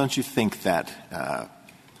 Connell, don't you think that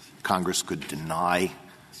Congress could deny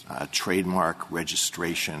trademark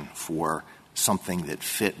registration for something that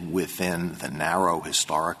fit within the narrow,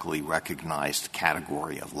 historically recognized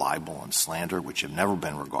category of libel and slander, which have never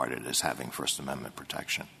been regarded as having First Amendment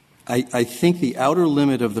protection? I think the outer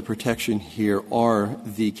limit of the protection here are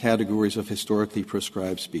the categories of historically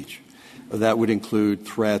prescribed speech. That would include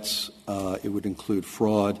threats, it would include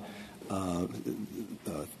fraud,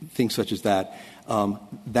 things such as that.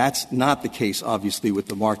 That's not the case, obviously, with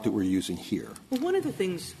the mark that we're using here. Well, one of the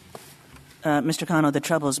things, Mr. Connell, that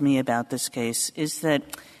troubles me about this case is that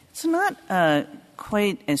it's not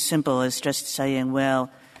quite as simple as just saying, well,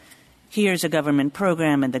 here's a government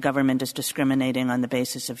program and the government is discriminating on the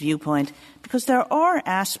basis of viewpoint, because there are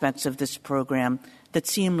aspects of this program that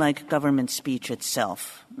seem like government speech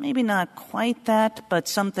itself. Maybe not quite that, but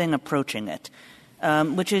something approaching it,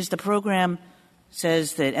 which is the program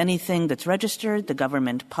says that anything that's registered, the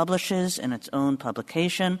government publishes in its own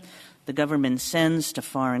publication. The government sends to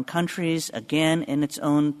foreign countries, again, in its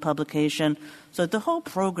own publication. So the whole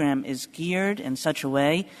program is geared in such a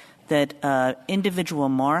way that individual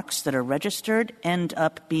marks that are registered end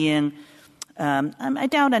up being I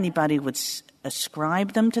doubt anybody would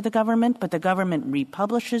ascribe them to the government, but the government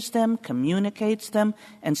republishes them, communicates them,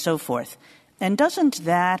 and so forth. And doesn't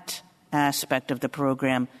that aspect of the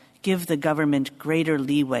program give the government greater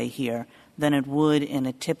leeway here than it would in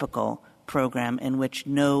a typical program in which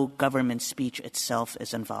no government speech itself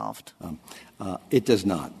is involved? It does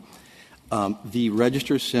not. The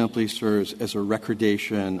register simply serves as a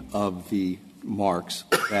recordation of the marks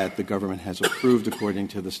that the government has approved according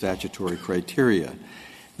to the statutory criteria.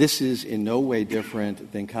 This is in no way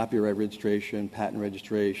different than copyright registration, patent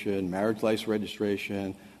registration, marriage license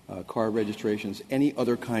registration, car registrations, any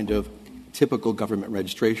other kind of typical government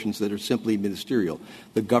registrations that are simply ministerial.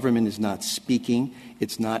 The government is not speaking.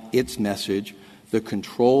 It's not its message. The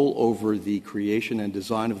control over the creation and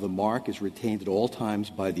design of the mark is retained at all times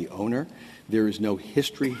by the owner. There is no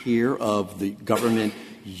history here of the government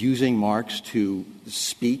using marks to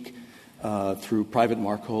speak through private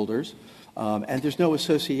mark holders. And there's no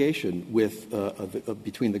association with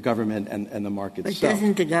between the government and the mark itself. But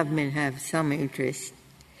doesn't the government have some interest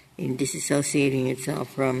in disassociating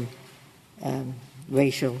itself from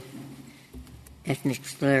racial, ethnic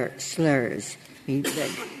slurs?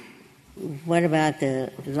 What about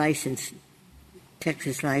the license,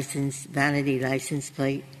 Texas license, vanity license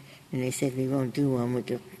plate? And they said we won't do one with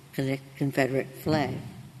the Confederate flag.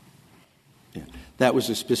 Yeah. That was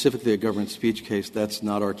specifically a government speech case. That's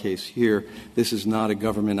not our case here. This is not a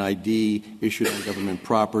government ID issued on government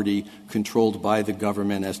property, controlled by the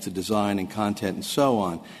government as to design and content and so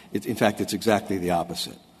on. In fact, it's exactly the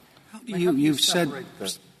opposite. You've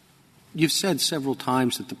said several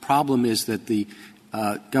times that the problem is that the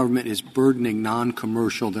government is burdening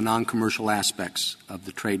the non-commercial aspects of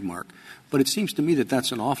the trademark. But it seems to me that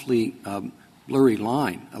that's an awfully blurry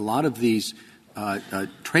line. A lot of these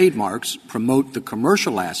trademarks promote the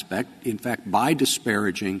commercial aspect, in fact, by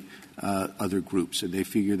disparaging other groups. And they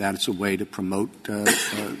figure that it's a way to promote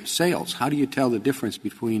sales. How do you tell the difference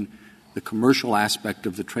between the commercial aspect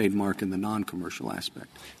of the trademark and the non-commercial aspect?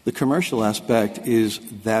 The commercial aspect is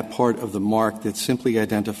that part of the mark that simply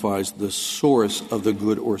identifies the source of the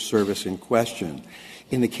good or service in question.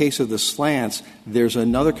 In the case of the slants, there's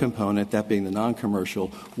another component, that being the non-commercial,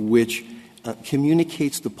 which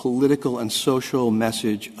communicates the political and social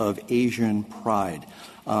message of Asian pride.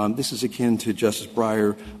 This is akin to Justice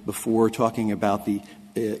Breyer before talking about the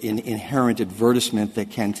inherent advertisement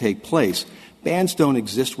that can take place. Bands don't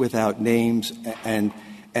exist without names,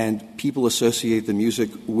 and people associate the music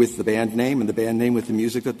with the band name and the band name with the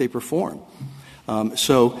music that they perform.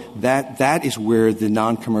 So that is where the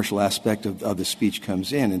non-commercial aspect of the speech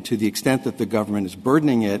comes in. And to the extent that the government is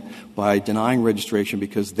burdening it by denying registration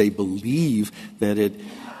because they believe that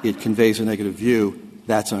it conveys a negative view,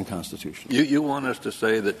 that's unconstitutional. You want us to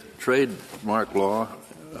say that trademark law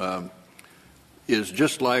is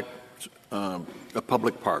just like a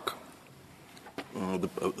public park, a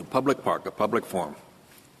public forum.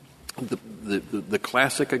 The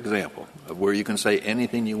classic example of where you can say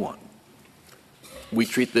anything you want. We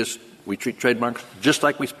treat trademarks just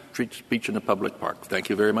like we treat speech in a public park. Thank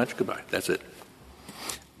you very much. Goodbye. That's it.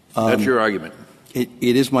 That's your argument. It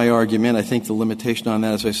is my argument. I think the limitation on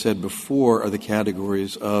that, as I said before, are the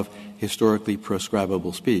categories of historically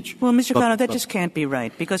proscribable speech. Well, Mr. Connell, that just can't be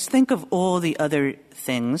right, because think of all the other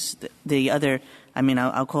things,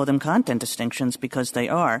 I'll call them content distinctions because they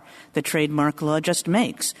are, the trademark law just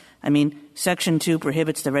makes. Section 2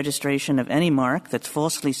 prohibits the registration of any mark that's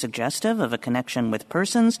falsely suggestive of a connection with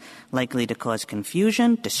persons, likely to cause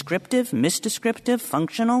confusion, descriptive, misdescriptive,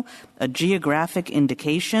 functional, a geographic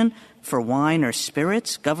indication for wine or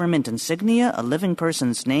spirits, government insignia, a living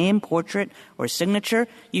person's name, portrait, or signature.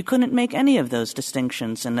 You couldn't make any of those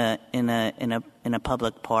distinctions in a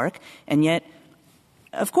public park, and yet,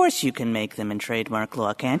 of course you can make them in trademark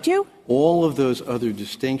law, can't you? All of those other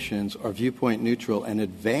distinctions are viewpoint neutral and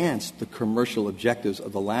advance the commercial objectives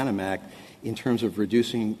of the Lanham Act in terms of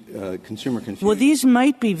reducing consumer confusion. Well, these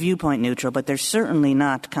might be viewpoint neutral, but they're certainly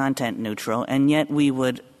not content neutral, and yet we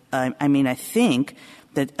would I think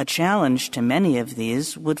that a challenge to many of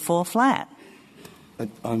these would fall flat.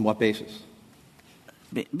 On what basis?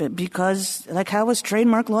 Because, how is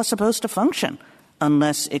trademark law supposed to function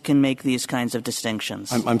unless it can make these kinds of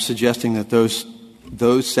distinctions? I'm suggesting that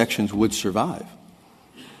those sections would survive.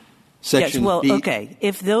 Section B. Okay.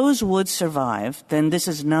 If those would survive, then this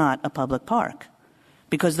is not a public park,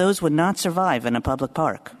 because those would not survive in a public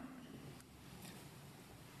park.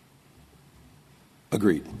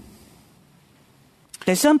 Agreed.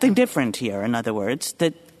 There's something different here, in other words,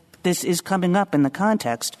 that this is coming up in the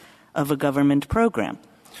context of a government program,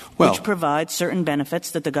 which provides certain benefits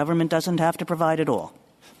that the government doesn't have to provide at all.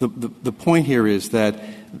 The point here is that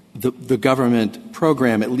the government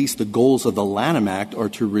program, at least the goals of the Lanham Act, are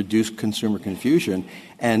to reduce consumer confusion,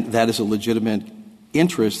 and that is a legitimate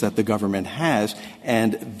interest that the government has,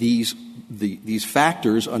 and these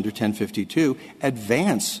factors under 1052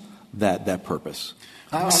 advance that purpose.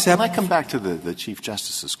 Can I come back to the Chief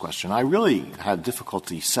Justice's question? I really had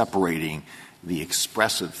difficulty separating the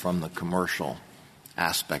expressive from the commercial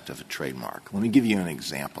aspect of a trademark. Let me give you an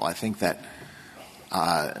example. I think that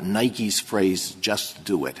Nike's phrase, "just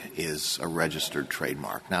do it," is a registered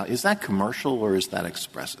trademark. Now, is that commercial or is that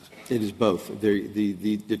expressive? It is both.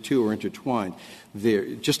 The two are intertwined.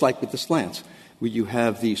 They're, just like with the slants, where you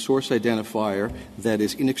have the source identifier that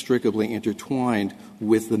is inextricably intertwined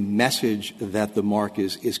with the message that the mark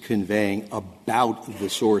is conveying about the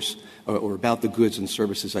source or about the goods and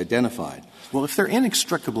services identified. Well, if they're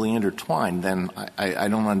inextricably intertwined, then I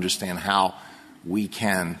don't understand how we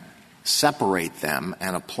can separate them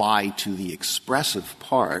and apply to the expressive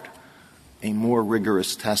part a more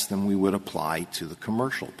rigorous test than we would apply to the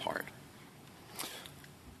commercial part.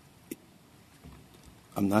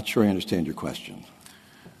 I'm not sure I understand your question.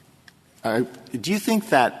 Do you think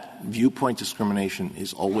that viewpoint discrimination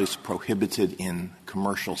is always prohibited in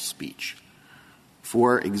commercial speech?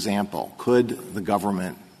 For example, could the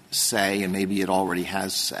government say, and maybe it already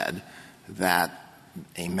has said, that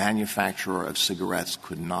a manufacturer of cigarettes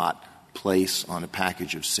could not place on a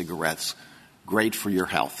package of cigarettes, "Great for your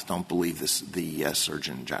health"? Don't believe the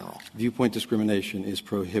Surgeon General. Viewpoint discrimination is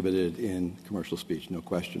prohibited in commercial speech, no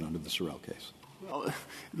question, under the Sorrell case. Well,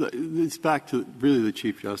 it's back to really the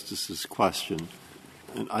Chief Justice's question.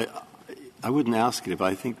 And I wouldn't ask it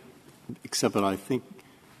except that I think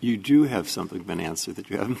you do have something of an answer that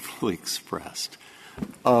you haven't fully expressed.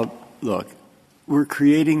 Look, we're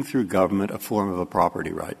creating through government a form of a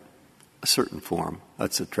property right, a certain form.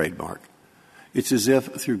 That's a trademark. It's as if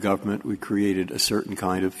through government we created a certain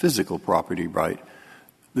kind of physical property right,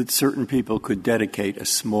 that certain people could dedicate a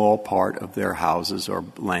small part of their houses or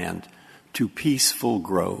land to Peaceful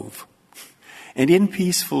Grove. And in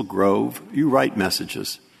Peaceful Grove, you write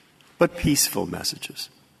messages, but peaceful messages.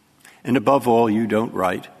 And above all, you don't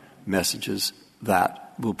write messages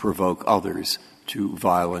that will provoke others to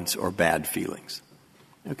violence or bad feelings.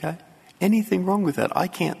 Okay? Anything wrong with that? I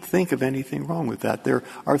can't think of anything wrong with that. There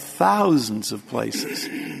are thousands of places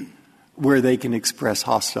where they can express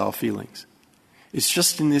hostile feelings. It's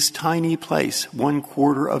just in this tiny place,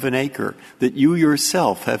 1/4 of an acre, that you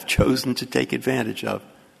yourself have chosen to take advantage of,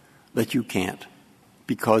 that you can't,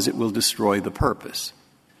 because it will destroy the purpose.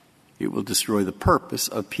 It will destroy the purpose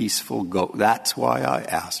of peaceful go. That's why I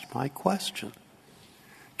asked my question.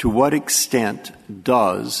 To what extent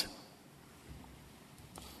does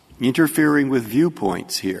interfering with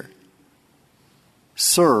viewpoints here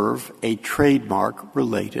serve a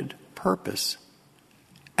trademark-related purpose?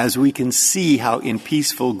 As we can see how in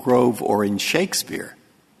Peaceful Grove or in Shakespeare,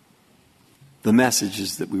 the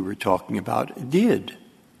messages that we were talking about did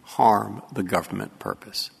harm the government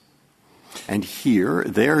purpose. And here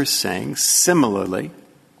they're saying similarly,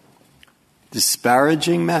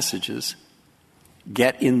 disparaging messages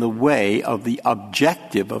get in the way of the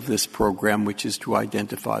objective of this program, which is to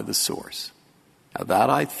identify the source. Now that,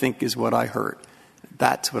 I think, is what I heard.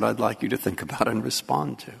 That's what I'd like you to think about and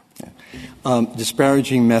respond to.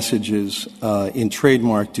 Disparaging messages in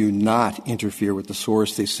trademark do not interfere with the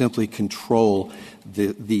source. They simply control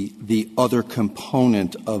the other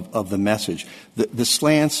component of the message. The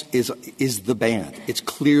slants is the band. It's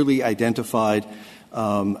clearly identified.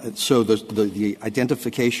 So the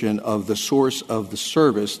identification of the source of the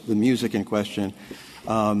service, the music in question,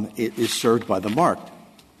 it is served by the mark.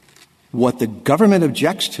 What the government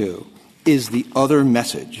objects to is the other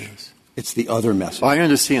message. Yes. It's the other message. I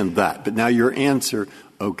understand that, but now your answer,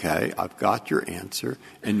 okay, I've got your answer,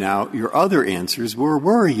 and now your other answers were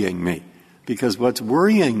worrying me. Because what's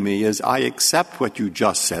worrying me is I accept what you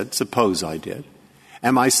just said, suppose I did.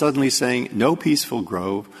 Am I suddenly saying no Peaceful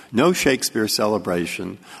Grove, no Shakespeare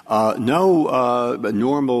celebration, no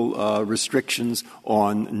normal restrictions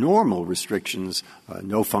on normal restrictions,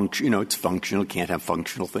 no function, it's functional, can't have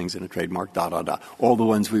functional things in a trademark, all the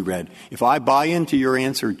ones we read. If I buy into your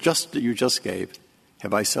answer that you just gave,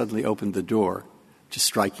 have I suddenly opened the door to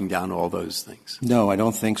striking down all those things? No, I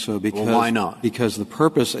don't think so. Because, well, why not? Because the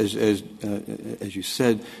purpose, as you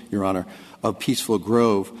said, Your Honor, of Peaceful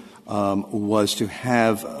Grove was to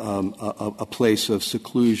have a place of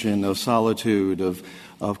seclusion, of solitude,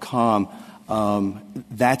 of calm.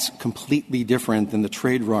 That's completely different than the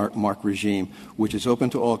trademark regime, which is open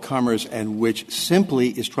to all comers and which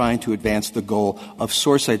simply is trying to advance the goal of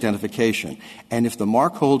source identification. And if the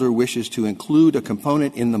mark holder wishes to include a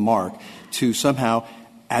component in the mark to somehow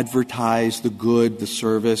advertise the good, the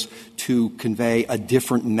service, to convey a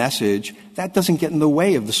different message, that doesn't get in the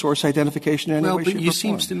way of the source identification in any way, shape, or form. Well, but it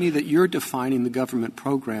seems to me that you're defining the government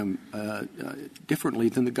program differently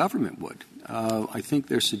than the government would. I think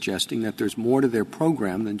they're suggesting that there's more to their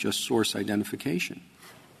program than just source identification.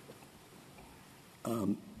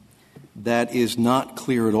 That is not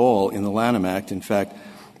clear at all in the Lanham Act. In fact,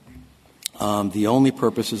 the only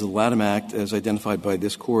purposes of the Lanham Act, as identified by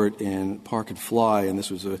this Court in Park and Fly, and this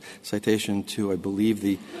was a citation to, I believe,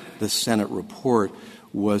 the Senate report,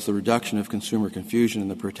 was the reduction of consumer confusion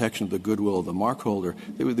and the protection of the goodwill of the mark holder.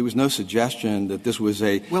 There was no suggestion that this was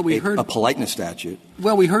a politeness statute.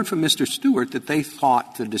 Well, we heard from Mr. Stewart that they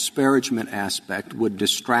thought the disparagement aspect would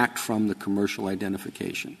distract from the commercial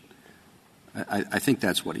identification. I think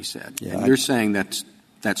that's what he said. Yeah, and you're saying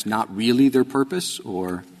that's not really their purpose,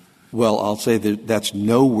 or? Well, I'll say that that's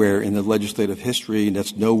nowhere in the legislative history, and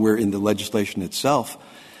that's nowhere in the legislation itself.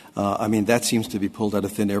 That seems to be pulled out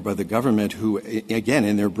of thin air by the government, who, again,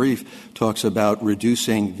 in their brief, talks about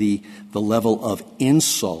reducing the level of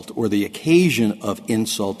insult or the occasion of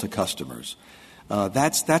insult to customers.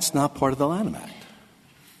 That's not part of the Lanham Act.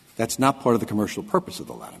 That's not part of the commercial purpose of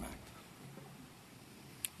the Lanham Act.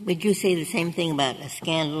 Would you say the same thing about a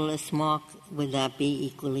scandalous mark? Would that be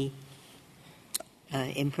equally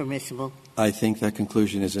impermissible? I think that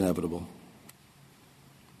conclusion is inevitable.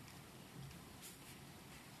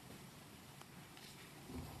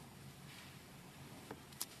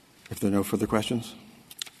 If there are no further questions.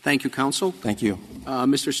 Thank you, counsel. Thank you.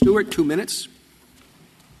 Mr. Stewart, 2 minutes.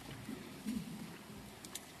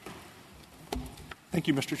 Thank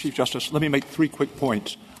you, Mr. Chief Justice. Let me make 3 quick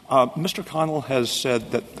points. Mr. Connell has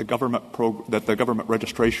said that the government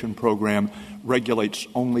registration program regulates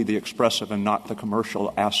only the expressive and not the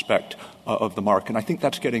commercial aspect of the mark, and I think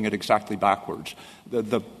that's getting it exactly backwards.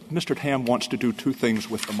 Mr. Tam wants to do 2 things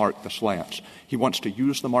with the mark, the slants. He wants to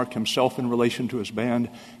use the mark himself in relation to his band,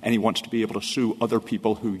 and he wants to be able to sue other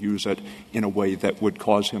people who use it in a way that would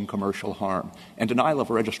cause him commercial harm. And denial of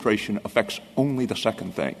registration affects only the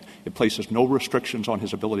second thing. It places no restrictions on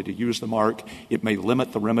his ability to use the mark. It may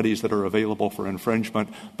limit the remedies that are available for infringement,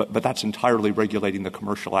 but that's entirely regulating the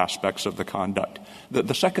commercial aspects of the conduct.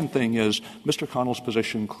 The second thing is Mr. Connell's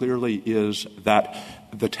position clearly is that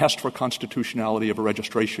the test for constitutionality of a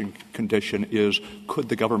registration registration condition is, could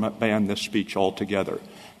the government ban this speech altogether?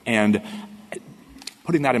 And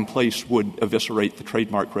putting that in place would eviscerate the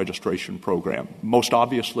trademark registration program. Most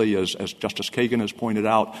obviously, as Justice Kagan has pointed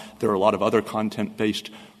out, there are a lot of other content-based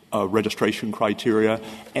registration criteria.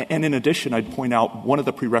 And in addition, I'd point out one of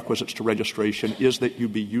the prerequisites to registration is that you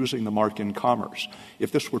be using the mark in commerce.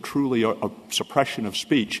 If this were truly a suppression of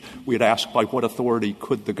speech, we'd ask by what authority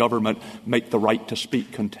could the government make the right to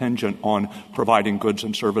speak contingent on providing goods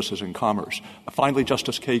and services in commerce. Finally,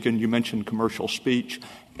 Justice Kagan, you mentioned commercial speech,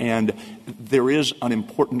 and there is an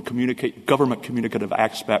important government communicative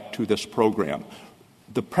aspect to this program.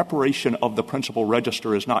 The preparation of the principal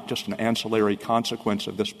register is not just an ancillary consequence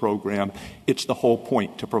of this program. It's the whole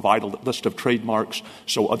point, to provide a list of trademarks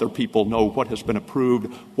so other people know what has been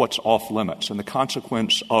approved, what's off limits. And the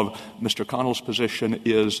consequence of Mr. Connell's position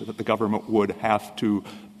is that the government would have to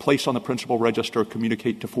place on the principal register,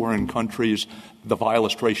 communicate to foreign countries the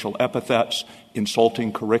vilest racial epithets,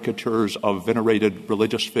 insulting caricatures of venerated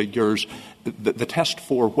religious figures. The test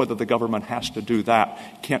for whether the government has to do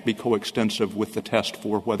that can't be coextensive with the test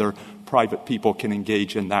for whether private people can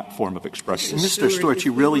engage in that form of expression. Mr. Stewart,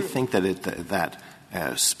 you really think that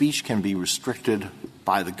speech can be restricted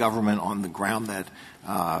by the government on the ground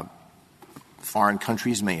that foreign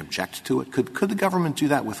countries may object to it? Could the government do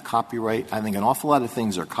that with copyright? I think an awful lot of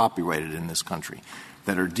things are copyrighted in this country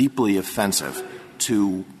that are deeply offensive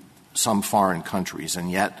to some foreign countries,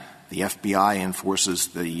 and yet the FBI enforces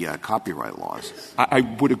the copyright laws. I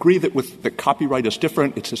would agree that copyright is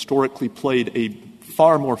different. It's historically played a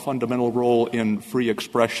far more fundamental role in free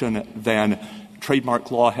expression than trademark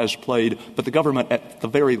law has played, but the government at the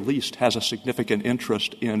very least has a significant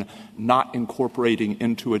interest in not incorporating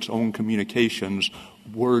into its own communications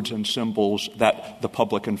words and symbols that the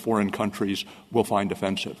public in foreign countries will find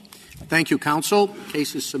offensive. Thank you, counsel.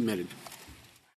 Case is submitted.